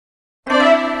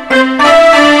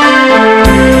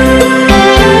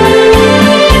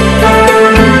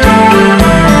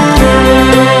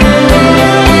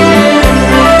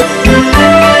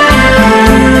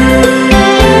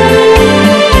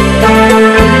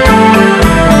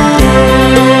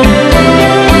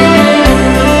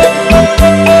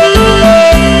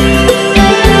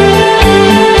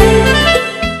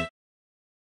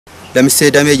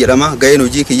Lamisee Damee jedhama. Ga'een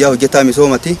hojii kiyyaa hojjetaa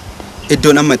misoomati.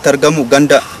 Iddoon amma itti argamu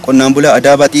ganda qonnaan bulaa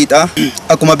Adaabaa Xiixaa.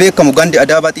 Akkuma beekamu gandi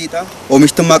Adaabaa Xiixaa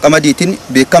oomishtummaa qamadiitiin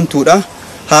beekamtuudha.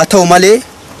 Haa ta'u malee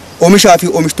oomishaa fi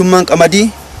oomishtummaan qamadii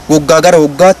waggaa gara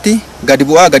waggaatti gadi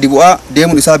bu'aa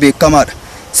deemuun isaa beekamaadha.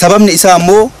 Sababni isaa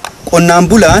immoo qonnaan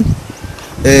bulaan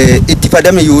itti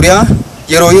fayyadamni yuuriyaa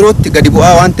yeroo yerootti gadi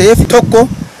bu'aa waan ta'eef tokko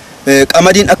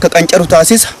qamadiin akka qancaru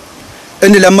taasisa.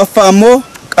 Inni lammaffaa immoo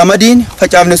qamadiin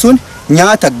facaafne sun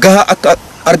nyaata gahaa akka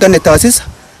arganne taasisa.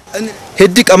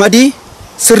 Hiddi qamadii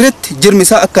sirriitti jirmi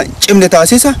isaa akka cimne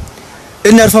taasisa.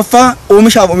 Inni arfaffaa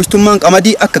oomishaaf oomishtummaan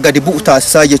qamadii akka gadi bu'u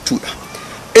taasisaa jechuudha.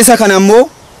 Isa kana immoo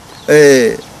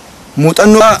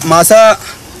muuxannoo maasaa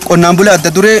qonnaan bulaa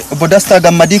adda duree obbo Dastaa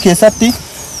Gammadii keessatti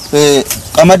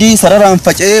qamadii sararaan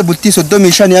faca'ee bultii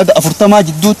 35 haga 40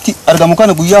 jidduutti argamu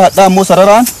kana guyyaa hadhaa immoo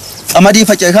sararaan qamadii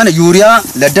faca'e kana yuuriyaa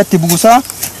laddatti buusaa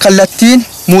kallattiin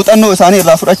muuxannoo isaanii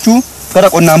irraa fudhachuu gara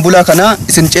qonnaan bulaa kanaa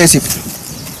isin ceesifna.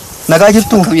 Nagaa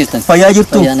jirtu? Fayyaa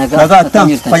jirtu? Nagaa attam?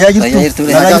 Fayyaa jirtu?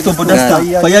 Nagaa jirtu obbo Dastaa?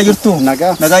 Fayyaa jirtu?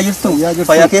 Nagaa jirtu?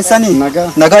 Fayyaa keessanii?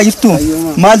 Nagaa jirtu?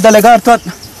 Maal dalagaa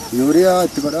hartoodha? Yuuriyaa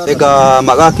itti badhaadha. Egaa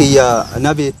maqaa kiyya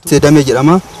Nabee Damee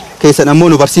jedhama. Keessan ammoo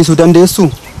nu barsiisuu dandeessu?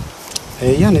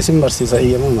 Eeyyaan isin barsiisa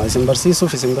eeyyamama. Isin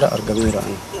barsiisuuf isin bira argameera.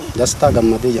 Dastaa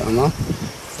Gammadee jedhama.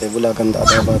 Bulaa ganda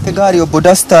Adaabaati. Gaarii obbo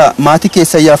Dastaa maatii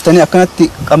keessan yaaftanii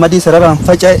akkanatti qamadii sararaan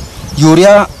faca'e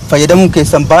yuuriyaa fayyadamuun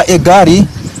keessan baay'ee gaarii.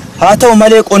 Haa ta'u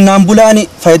malee qonnaan bulaan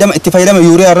itti fayyadama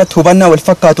yuuriyaa irratti hubannaa wal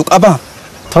fakkaatu qaba.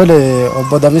 Tole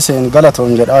obbo Damiseen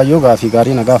galatoon jedhaa yoo gaafii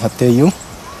gaarii na gaafatteeyyuu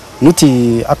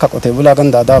nuti akka qotee bulaa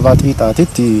ganda Adaabaa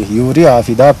Xiixaatitti yuuriyaa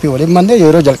fi daappii waliin mannee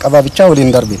yeroo jalqabaa bichaa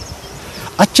waliin darbine.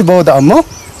 Achi booda ammoo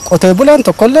qotee bulaan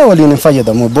tokkollee waliin hin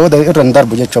fayyadamu booda irra hin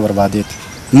darbu jechuu barbaadeeti.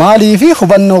 Maaliifi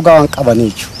hubannoo gahaan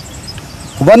qabaniichu.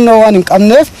 Hubannoo waan hin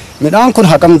qabneef midhaan kun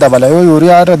hagam dabala yoo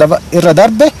yuuriyaa irra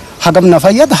darbe hagam na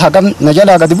fayyada hagam na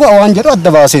jalaa gadi bu'a waan jedhu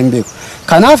adda baasee hin beeku.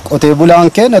 Kanaaf qotee bulaan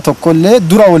keenya tokkollee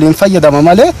dura waliin fayyadama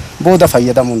malee booda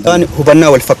fayyadamuu hin danda'u. Hubannaa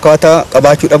wal fakkaataa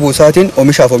qabaachuu dhabuu isaatiin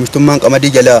oomishaaf oomishtummaan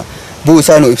qamadii jalaa bu'uu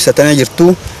isaa nu ibsatanii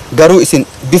jirtu. Garuu isin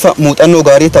bifa muuxannoo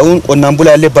gaarii ta'uun qonnaan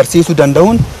bulaallee barsiisuu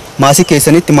danda'uun maasii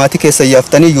keessanitti maatii keessan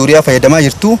yaaftanii yuuriyaa fayyadamaa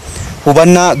jirtu.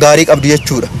 Hubannaa gaarii qabdu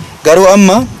jechuudha. Garuu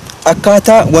amma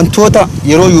akkaataa wantoota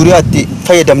yeroo yuuriyaatti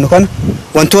fayyadamnu kana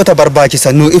wantoota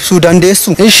barbaachisan nu ibsuu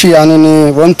dandeessu? Ishi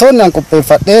ani wantoonni an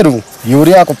qopheeffadheeru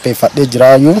yuuriyaa qopheeffadhee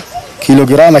jiraayyuu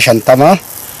kiiloogiraama 50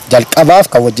 jalqabaaf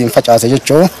kan wajjin facaase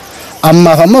jechuu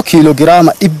ammaaf ammoo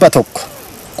kiiloogiraama 100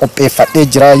 qopheeffadhee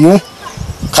jiraayyuu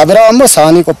kabiraa ammoo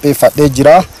saanii qopheeffadhee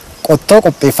jira qottoo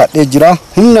qopheeffadhee jira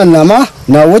humna namaa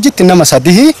na wajjitti nama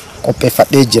 3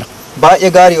 qopheeffadhee jira.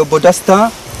 Baay'ee gaarii obbo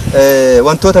Dastaa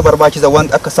wantoota barbaachisan waan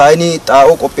akka saayinii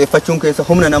xaa'oo qopheeffachuun keessa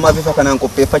humna namaa bifa kanaan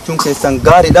qopheeffachuun keessan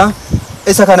gaariidha.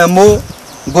 Isa kana immoo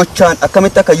gochaan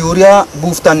akkamitti akka yuuriyaa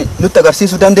buuftan nutti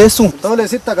agarsiisuu dandeessu? Tole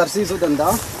sitti agarsiisuu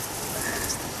danda'a.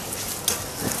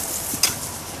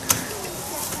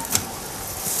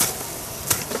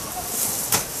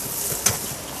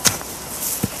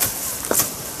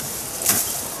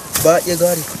 Baay'ee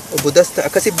gaarii obbo Dastaa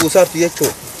akkasi buusaartu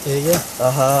jechuudha. Eeyyee.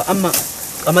 Amma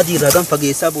qamadii irraa gan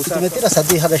fageessaa buusaa. Seentimeetira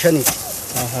 3 haga 5.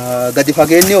 Gadi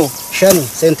fageenni hoo? 5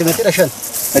 seentimeetira 5.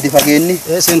 Gadi fageenni?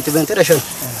 Seentimeetira 5.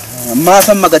 Maaf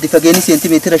amma gadi fageenni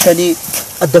seentimeetira 5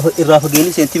 adda irraa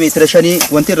fageenni seentimeetira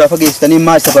 5 wanti irraa fageessitanii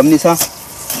maal sababni isaa?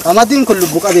 Qamadiin kun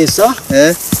lubbu qabeessa.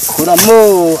 Kun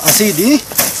ammoo asiidii.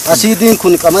 Asiidiin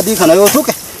kun qamadii kana yoo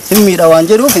tuqe hin miidha waan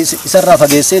jedhuuf isarraa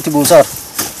fageesseeti buusaar.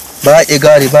 Baay'ee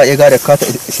gaarii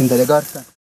akkaataa isin dalagaa.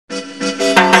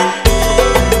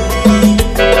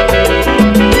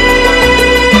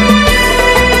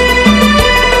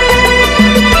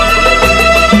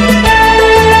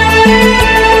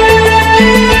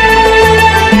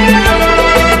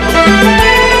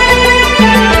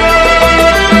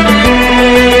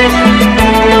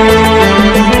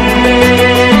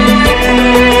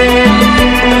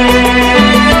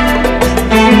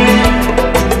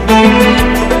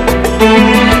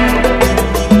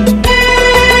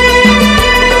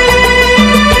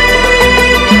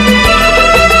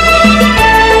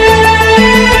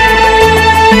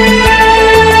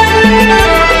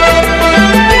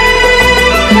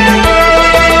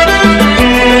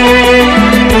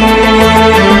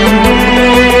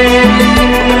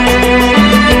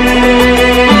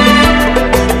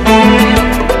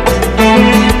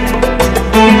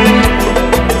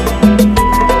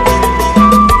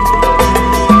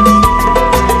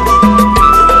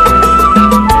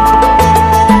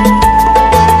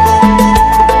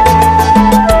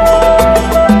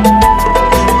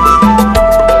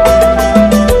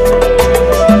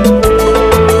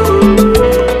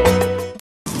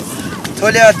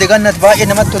 malee adde gannat baay'ee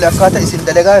namatti tole akkaataa isin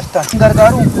dalagaa jirtan.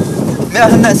 Gargaaru mee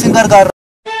asinna isin gargaaru.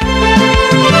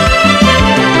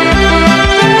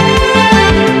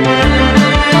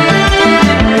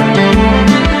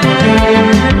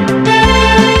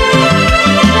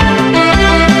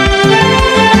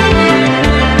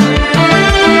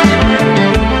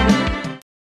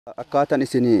 Akkaataan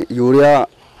isin yuuriyaa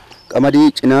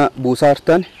qamadii cinaa buusaa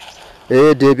jirtan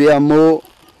deebi'ee ammoo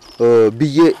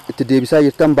biyyee itti deebisaa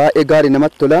jirtan baay'ee gaarii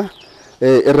namatti tola.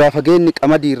 Irraa fageenyi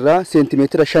qamadii irraa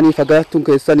seentimeetira 5 fagaatuun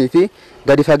keessanii fi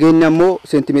gadi fageenyi ammoo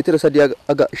seentimeetira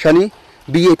 3-5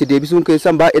 biyyee itti deebisuun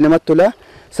keessan baay'ee namatti tola.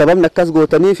 Sababni akkas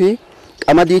gootanii fi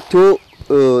qamadiitti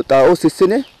xaa'oo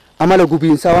sissine amala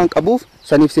gubiinsaa waan qabuuf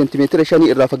saniif seentimeetira 5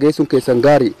 irraa fageessuun keessan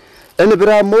gaarii. Inni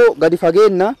biraa ammoo gadi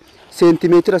fageenya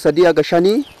seentimeetira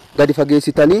 3-5 gadi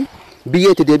fageessitanii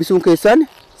biyyee itti deebisuun keessan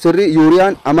sirri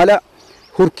yuuriyaan amala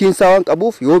hurkiinsaa waan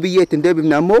qabuuf yoo biyyee itti hin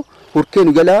deebifne ammoo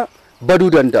hurkeen jalaa baduu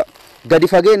danda'a. Gadi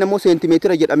fageenya ammoo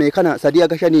seentimeetira jedhame kana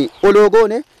 3-5 oloo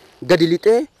goone gadi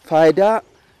lixee faayidaa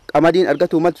qamadiin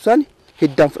argatu maltu san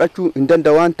hiddaan fudhachuu hin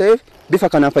danda'a waan ta'eef bifa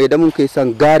kanaan fayyadamuun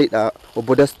keessan gaariidha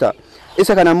obbo Dastaa.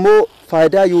 Isa kana ammoo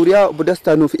faayidaa yuuriyaa obbo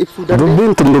Dastaa nuuf ibsuu dandeenya.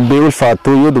 Dubbiin tun dubbii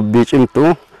ulfaattuu yoo dubbii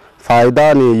cimtu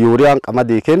faayidaan yuuriyaan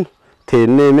qamadii kennu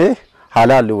teenneemee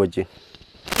haalaalli wajjin.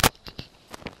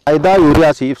 Faayidaa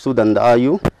yuuriyaa si ibsuu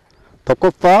danda'aayyuu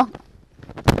tokkoffaa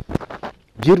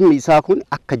jirmi isaa kun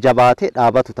akka jabaatee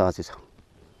dhaabatu taasisa.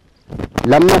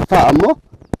 Lammaffaa ammoo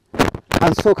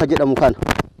qansoo ka jedhamu kana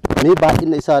mee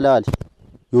baay'ina isaa ilaali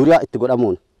yuuriyaa itti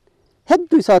godhamuun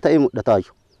hedduu isaa ta'ee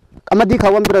mul'ataayyuu. Qamadii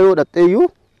kaawwan bira yoo dhaqxeeyyuu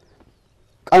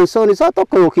qansoon isaa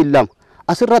tokko yookiin lama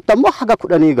asirratti ammoo haga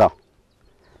 10 ga'a.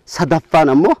 Sadaffaan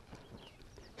ammoo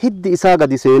hiddi isaa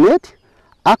gadi seeneeti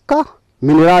akka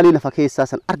mineraalii lafa keessaa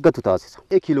san argatu taasisa.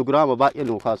 Kiiloogiraama baay'ee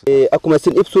nuu kaasu. Akkuma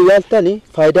isin ibsuu yaaltani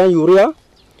faayidaan yuuriyaa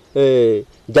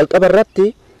jalqaba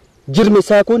irratti jirmi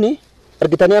isaa kun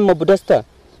argitanii amma obbo Dastaa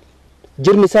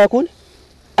jirmi isaa kun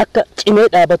akka cimee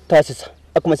dhaabatu taasisa.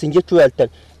 Akkuma isin jechuu yaaltan.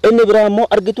 Inni biraa ammoo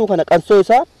argituu kana qansoo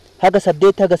isaa haga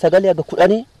 8 haga 9 haga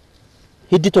 10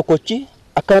 hiddi tokkochi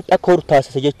akkanatti akka horu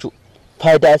taasisa jechuudha.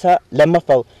 Faayidaa isaa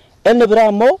lammaffaa. Inni biraa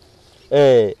ammoo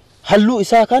halluu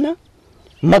isaa kana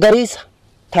magariisa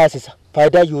taasisa.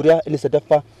 Faayidaa yuuriyaa inni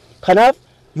sadaffaa. Kanaaf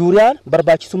yuuriyaan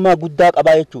barbaachisummaa guddaa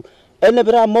qaba jechuudha. Inni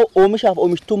biraa ammoo oomishaaf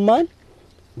oomishtummaan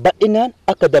bal'inaan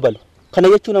akka dabalu. Kana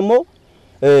jechuun ammoo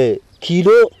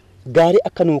kiiloo gaarii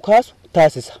akka nuu kaasu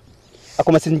taasisa.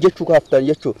 Akkuma isin jechuu kaaftan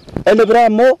jechuudha. Inni biraa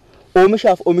ammoo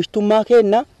oomishaaf oomishtummaa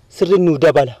kenna sirriin nuu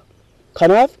dabala.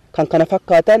 Kanaaf kan kana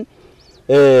fakkaatan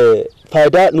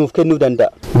faayidaa nuuf kennuu danda'a.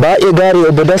 Baay'ee gaarii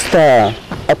obbo Dastaa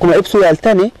akkuma ibsuu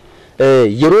yaaltani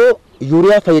yeroo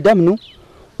yuuriyaa fayyadamnu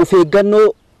of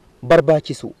eeggannoo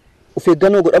barbaachisu of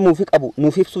eeggannoo godhamuu fi qabu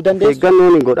nuuf ibsuu dandeessu.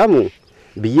 Eeggannoon hin godhamu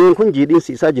biyyeen kun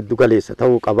jiidhinsi isaa jiddu galeessa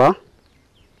ta'uu qaba.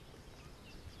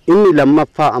 Inni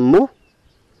lammaffaa ammoo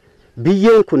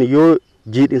biyyeen kun yoo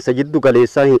jiidhinsa jiddu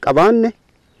galeessaa hin qabaanne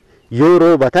yoo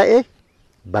rooba ta'e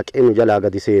baqee nu jalaa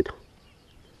gadi seena.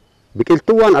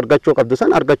 Biqiltuu waan argachuu qabdu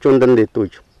san argachuu hin dandeettu.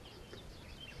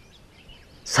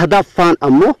 Sadaffaan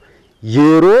ammoo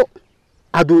yeroo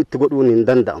aduu itti godhuun hin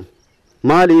danda'amu.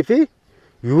 Maaliif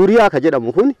yuuriyaa ka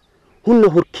jedhamu kun humna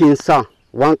hurkiinsaa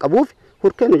waan qabuuf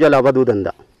hurkeen nu jalaa baduu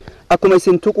danda'a. Akkuma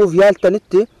isin tuquuf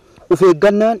yaaltanitti of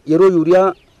eeggannaan yeroo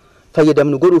yuuriyaa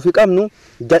fayyadamnu godhuu fi qabnu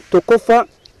tokkoffaa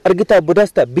argitaa obbo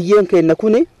Dastaa biyyeen keenya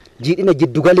kun jiidhina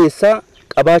jiddu galeessaa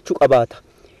qabaachuu qabaata.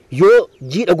 Yoo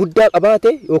jiidha guddaa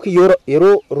qabaate yookiin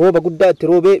yeroo rooba guddaa itti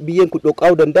roobee biyyeen kun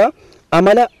dhoqqaa'uu danda'a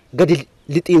amala gadi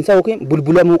lixiinsaa yookiin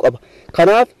bulbulamuu qaba.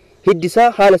 Kanaaf hiddi isaa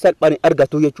haala salphaan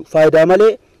argatu jechuudha. Faayidaa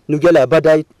malee nu jalaa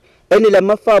badaa. Inni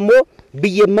lammaffaa ammoo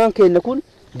biyyemmaan keenya kun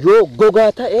yoo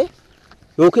gogaa ta'e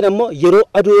yookiin ammoo yeroo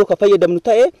aduu yoo ka fayyadamnu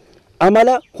ta'e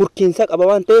amala hurkiinsa qaba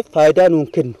waan ta'eef faayidaa nuun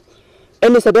kennu.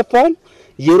 Inni sadaffaan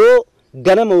yeroo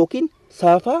ganama yookiin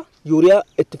saafaa yuuriyaa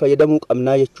itti fayyadamuu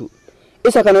qabnaa jechuudha.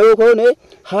 Isa kana yoo goone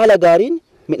haala gaariin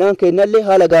midhaan keenyallee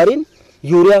haala gaariin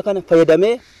yuuriyaa kana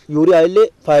fayyadamee yuuriyaa illee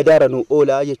faayidaarra nu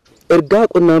oolaa jechuudha. Ergaa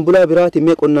qonnaan bulaa biraatiin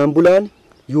mee qonnaan bulaan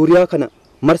yuuriyaa kana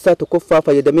marsaa tokkoffaa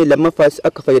fayyadamee lammaffaas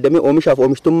akka fayyadamee oomishaaf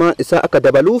oomishtummaan isaa akka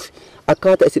dabaluuf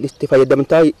akkaataa isin itti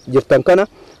fayyadamtaa jirtan kana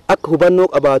akka hubannoo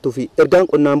qabaatuu fi ergaan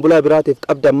qonnaan bulaa biraatiif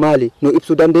qabdan maali nu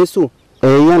ibsuu dandeessu?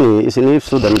 Eeyyanii isin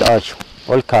ibsuu danda'a.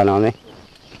 Ol kaaname.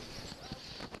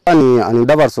 Ani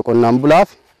dabarsu qonnaan bulaaf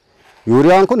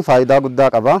yuuriyaan kun faayidaa guddaa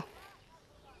qaba.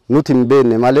 Nuti hin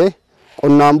beekne malee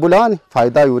qonnaan bulaan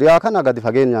faayidaa yuuriyaa kana gadi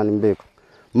fageenyaan hin beeku.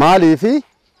 Maaliif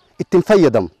ittiin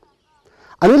fayyadamu?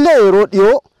 Anillee yeroo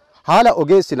dhiyoo haala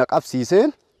ogeessi na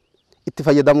qabsiiseen itti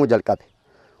fayyadamuu jalqabe.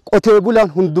 Qotee bulaan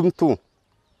hundumtuu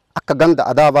akka ganda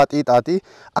adaabaa xiixaati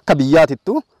akka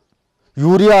biyyaatittu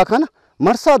yuuriyaa kana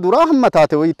marsaa duraa hamma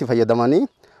taate wayitti fayyadamanii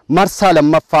marsaa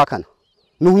lammaffaa kana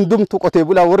nu hundumtu qotee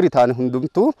bulaa warri taane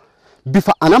hundumtu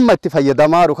bifa anamma itti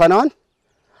fayyadamaaru kanaan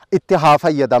itti haa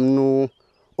fayyadamnu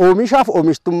oomishaaf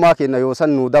oomishtummaa keenya yoo san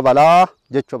nu dabalaa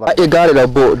jechuu bara. Baay'ee gaariidha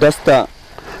obbo Dastaa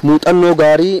muuxannoo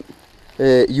gaarii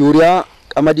yuuriyaa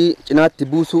qamadii cinaatti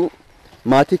buusuu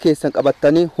maatii keessan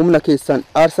qabattanii humna keessan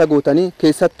aarsa gootanii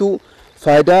keessattuu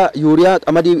faayidaa yuuriyaa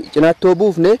qamadii cinaatti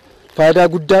buufne faayidaa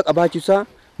guddaa qabaachuusaa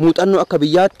muuxannoo akka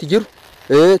biyyaatti jiru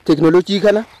teeknooloojii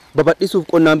kana babadhisuuf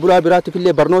qonnaan bulaa biraatiif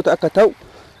illee barnoota akka ta'u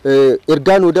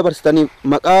ergaa nu dabarsitanii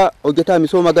maqaa hojjetaa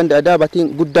misooma ganda Adaabaatiin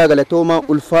guddaa galatoomaa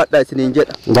ulfaadha isiniin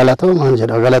jedha.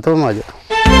 Galatoomaa jedha.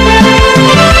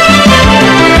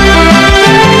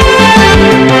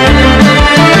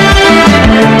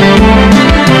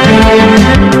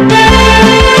 Thank you.